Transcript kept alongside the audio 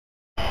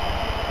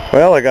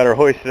Well, I got her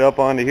hoisted up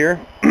onto here.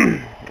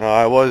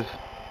 I was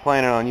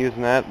planning on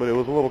using that, but it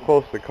was a little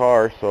close to the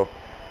car, so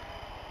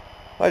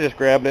I just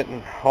grabbed it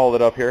and hauled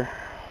it up here.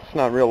 It's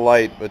not real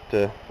light, but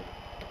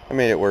I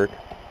made it work.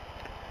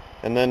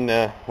 And then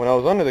when I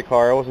was under the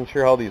car, I wasn't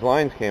sure how these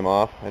lines came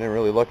off. I didn't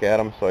really look at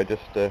them, so I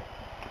just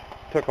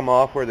took them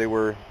off where they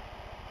were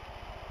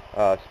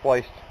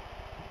spliced.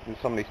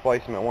 Somebody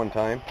spliced them at one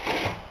time.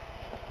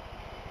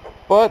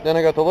 But then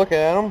I got to look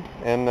at them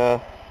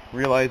and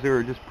realized they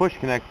were just push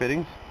connect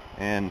fittings,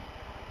 and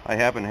I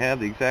happen to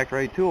have the exact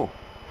right tool.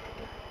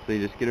 So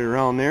you just get it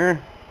around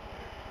there,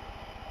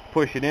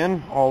 push it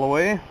in all the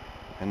way,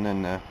 and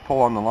then pull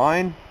on the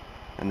line,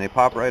 and they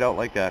pop right out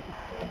like that.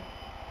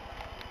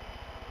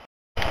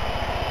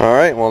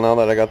 Alright, well, now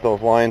that I got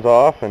those lines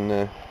off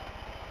and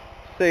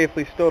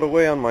safely stowed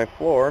away on my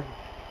floor,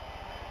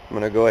 I'm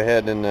going to go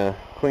ahead and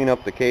clean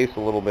up the case a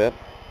little bit,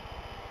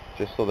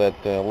 just so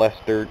that less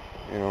dirt,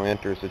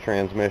 enters the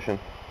transmission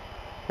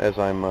as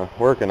I'm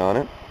working on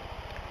it.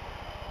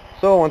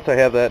 So once I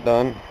have that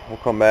done, we'll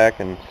come back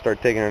and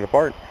start taking it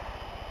apart.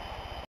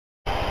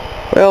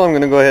 Well, I'm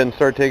going to go ahead and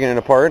start taking it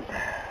apart.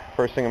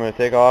 First thing I'm going to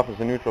take off is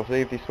the neutral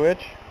safety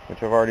switch,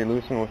 which I've already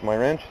loosened with my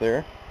wrench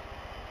there.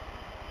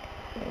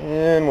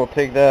 And we'll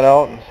take that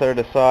out and set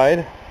it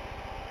aside.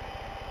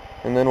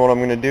 And then what I'm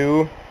going to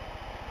do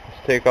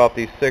is take off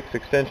these 6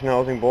 extension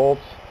housing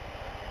bolts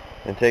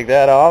and take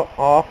that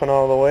off and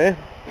out of the way.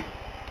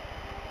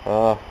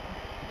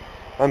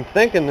 I'm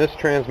thinking this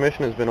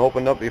transmission has been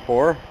opened up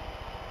before.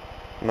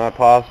 I'm not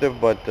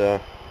positive, but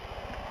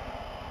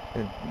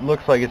it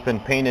looks like it's been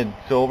painted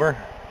silver.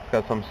 It's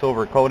got some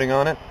silver coating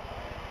on it.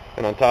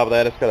 And on top of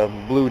that, it's got a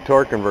blue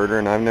torque converter,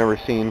 and I've never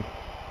seen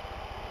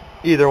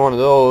either one of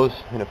those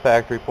in a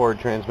factory Ford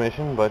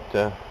transmission, but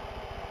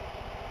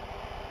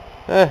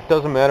it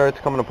doesn't matter. It's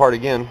coming apart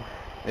again.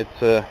 It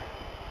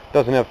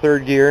doesn't have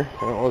third gear.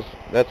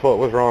 That's what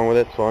was wrong with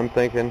it. So I'm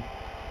thinking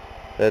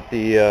that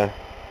the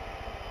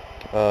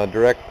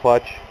direct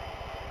clutch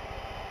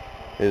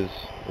is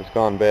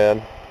gone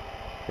bad.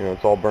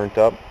 It's all burnt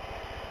up.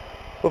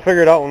 We'll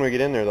figure it out when we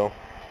get in there, though.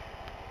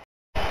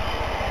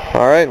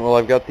 Alright, well,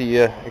 I've got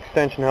the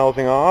extension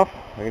housing off.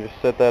 I can just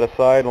set that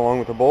aside along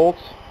with the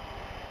bolts.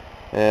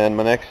 And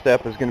my next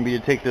step is going to be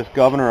to take this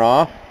governor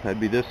off. That'd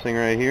be this thing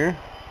right here.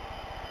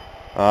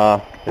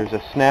 There's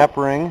a snap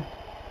ring.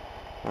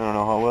 I don't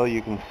know how well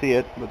you can see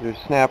it, but there's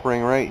a snap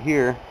ring right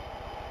here.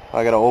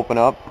 I got to open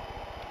up,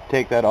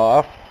 take that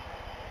off,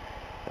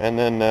 and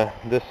then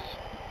this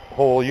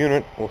whole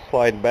unit will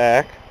slide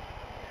back.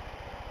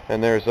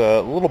 And there's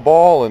a little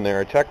ball in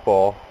there, a check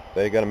ball,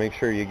 that you got to make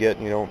sure you get,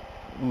 you don't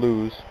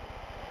lose,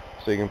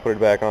 so you can put it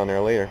back on there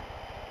later.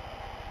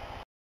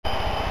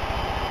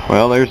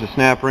 Well, there's the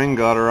snap ring,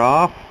 got her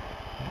off,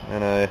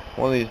 and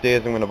one of these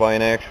days I'm going to buy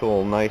an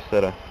actual nice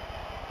set of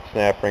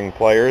snap ring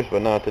pliers,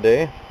 but not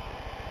today.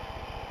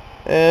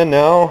 And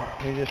now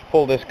we just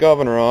pull this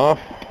governor off,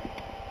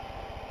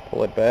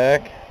 pull it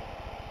back,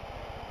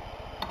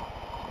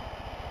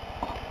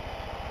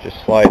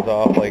 just slides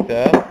off like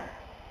that,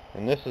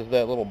 and this is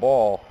that little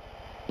ball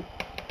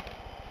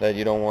that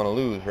you don't want to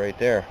lose right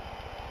there.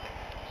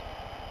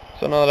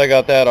 So now that I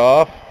got that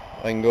off,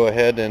 I can go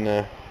ahead and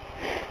I'm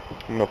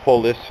going to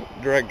pull this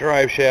direct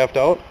drive shaft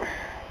out,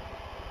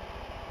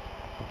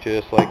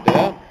 just like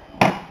that,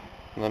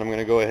 and then I'm going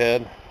to go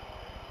ahead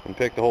and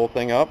pick the whole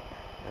thing up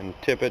and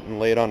tip it and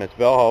lay it on its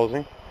bell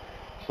housing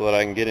so that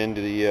I can get into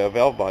the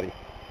valve body.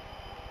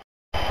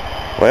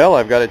 Well,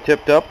 I've got it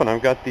tipped up and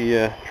I've got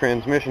the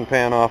transmission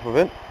pan off of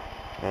it.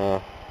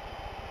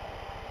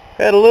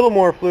 Had a little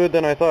more fluid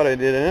than I thought I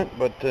did in it,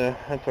 but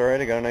that's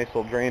alright. I got a nice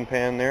little drain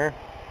pan there.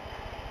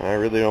 I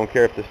really don't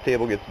care if this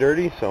table gets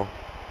dirty, so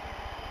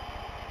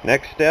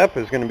next step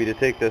is going to be to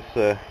take this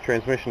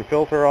transmission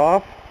filter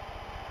off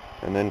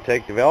and then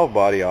take the valve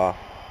body off.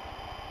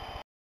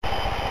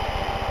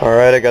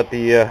 Alright, I got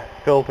the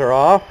filter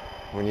off.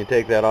 When you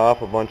take that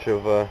off, a bunch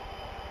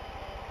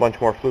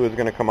more fluid is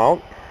going to come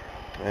out.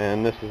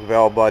 And this is the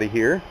valve body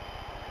here.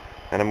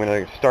 And I'm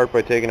going to start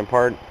by taking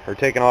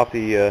off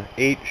the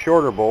 8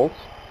 shorter bolts,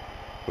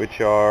 which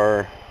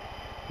are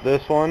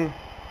this one,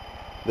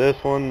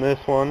 this one, this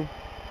one,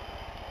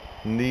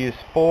 and these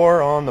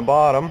 4 on the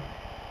bottom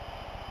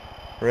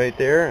right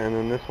there, and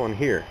then this one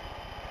here.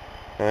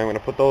 And I'm going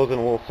to put those in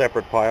a little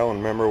separate pile and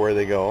remember where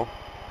they go.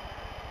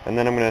 And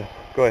then I'm going to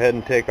go ahead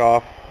and take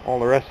off all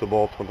the rest of the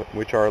bolts,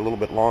 which are a little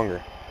bit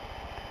longer.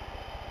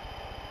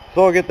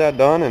 So I'll get that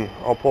done and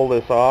I'll pull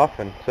this off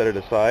and set it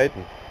aside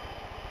and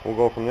we'll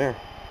go from there.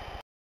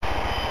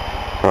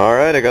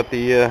 Alright, I got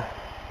the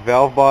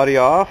valve body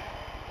off.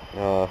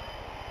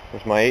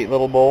 There's my 8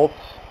 little bolts,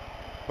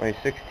 my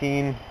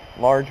 16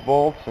 large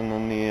bolts, and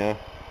then the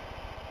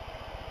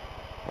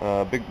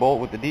big bolt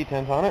with the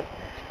detents on it.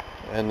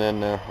 And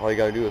then all you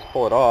got to do is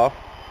pull it off.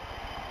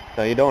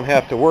 Now you don't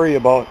have to worry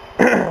about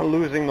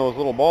losing those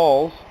little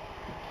balls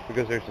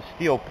because there's a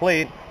steel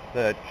plate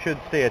that should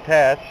stay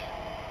attached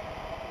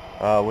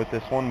with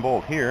this one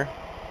bolt here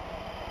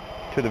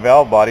to the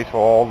valve body, so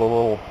all the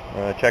little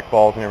check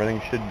balls and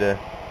everything should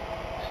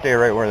stay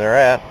right where they're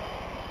at.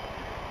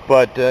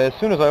 But as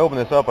soon as I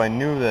opened this up, I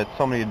knew that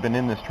somebody had been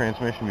in this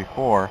transmission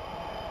before,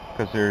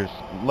 because there's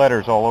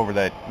letters all over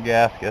that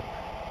gasket,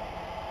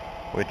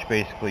 which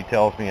basically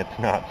tells me it's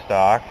not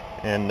stock.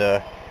 And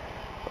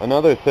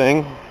another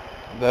thing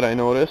that I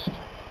noticed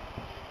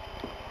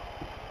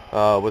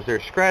was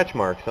there's scratch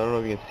marks. I don't know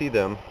if you can see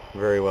them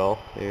very well,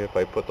 maybe if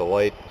I put the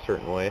light a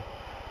certain way,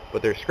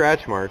 but there's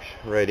scratch marks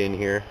right in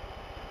here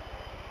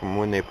from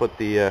when they put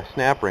the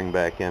snap ring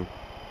back in.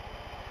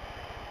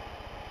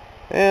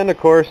 And of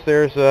course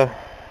there's I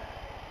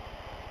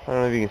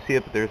don't know if you can see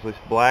it, but there's this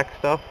black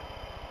stuff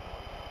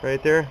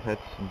right there.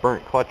 That's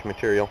burnt clutch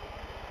material,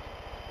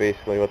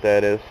 basically what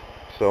that is.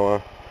 So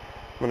I'm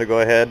going to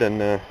go ahead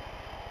and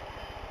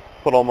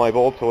put all my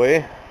bolts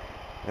away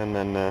and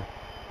then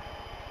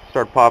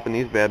start popping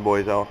these bad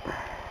boys out.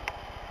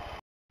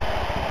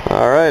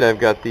 Alright, I've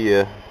got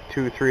the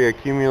 2-3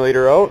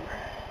 accumulator out.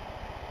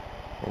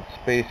 That's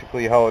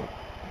basically how it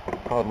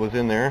was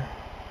in there,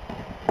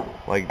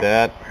 like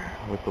that,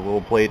 with the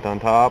little plate on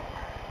top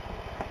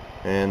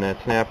and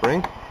that snap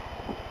ring.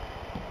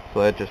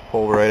 So that just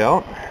pulled right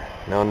out.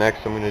 Now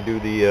next I'm going to do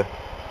the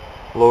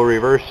low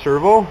reverse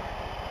servo.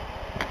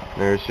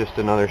 There's just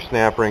another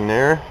snap ring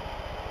there.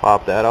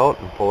 Pop that out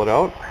and pull it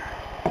out.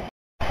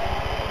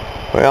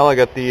 Well, I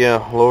got the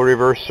low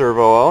reverse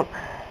servo out.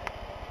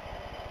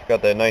 It's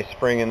got that nice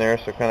spring in there,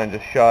 so it kind of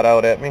just shot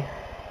out at me.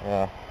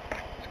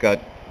 It's got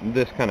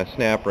this kind of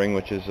snap ring,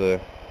 which is a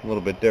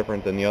little bit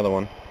different than the other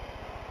one,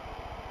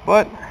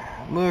 but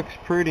looks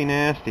pretty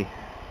nasty.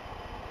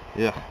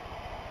 Yeah.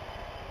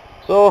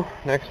 So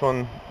next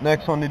one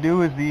to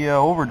do is the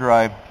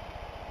overdrive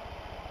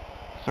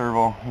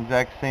servo.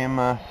 Exact same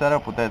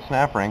setup with that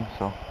snap ring.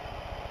 So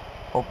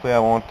hopefully I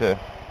won't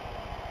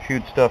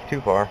shoot stuff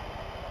too far.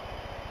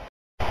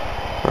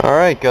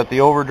 Alright, got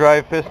the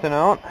overdrive piston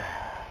out.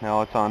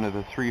 Now it's onto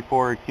the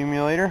 3-4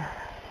 accumulator.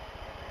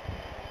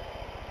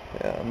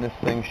 Yeah, and this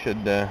thing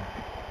should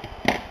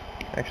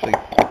actually,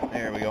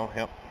 there we go,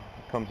 yep,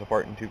 it comes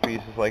apart in two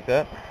pieces like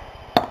that.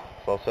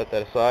 So I'll set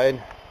that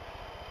aside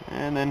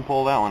and then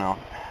pull that one out.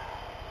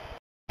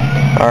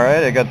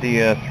 Alright, I got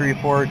the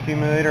 3-4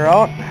 accumulator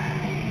out,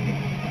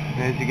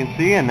 as you can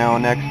see, and now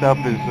next up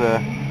is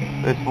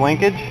this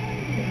linkage.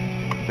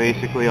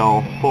 Basically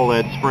I'll pull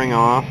that spring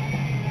off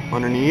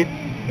underneath,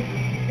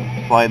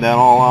 slide that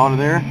all out of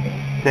there,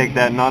 take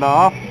that nut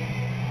off,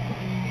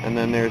 and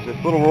then there's this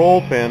little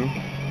roll pin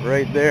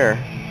right there,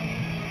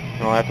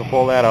 and I'll have to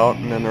pull that out,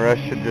 and then the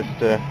rest should just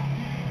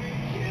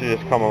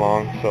come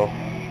along. So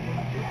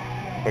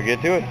we'll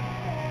get to it.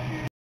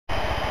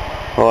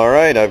 Well,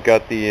 alright, I've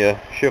got the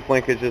shift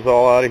linkages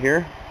all out of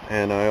here,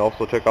 and I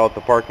also took out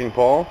the parking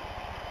pawl,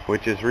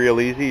 which is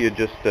real easy. You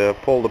just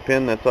pull the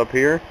pin that's up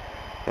here,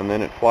 and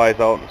then it flies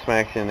out and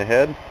smacks you in the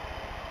head,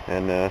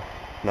 and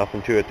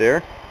nothing to it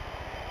there.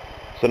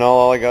 So now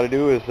all I got to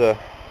do is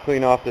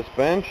clean off this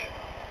bench,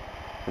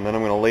 and then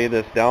I'm going to lay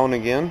this down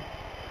again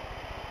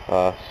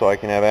so I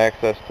can have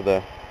access to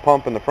the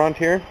pump in the front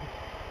here,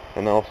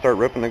 and then I'll start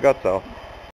ripping the guts out.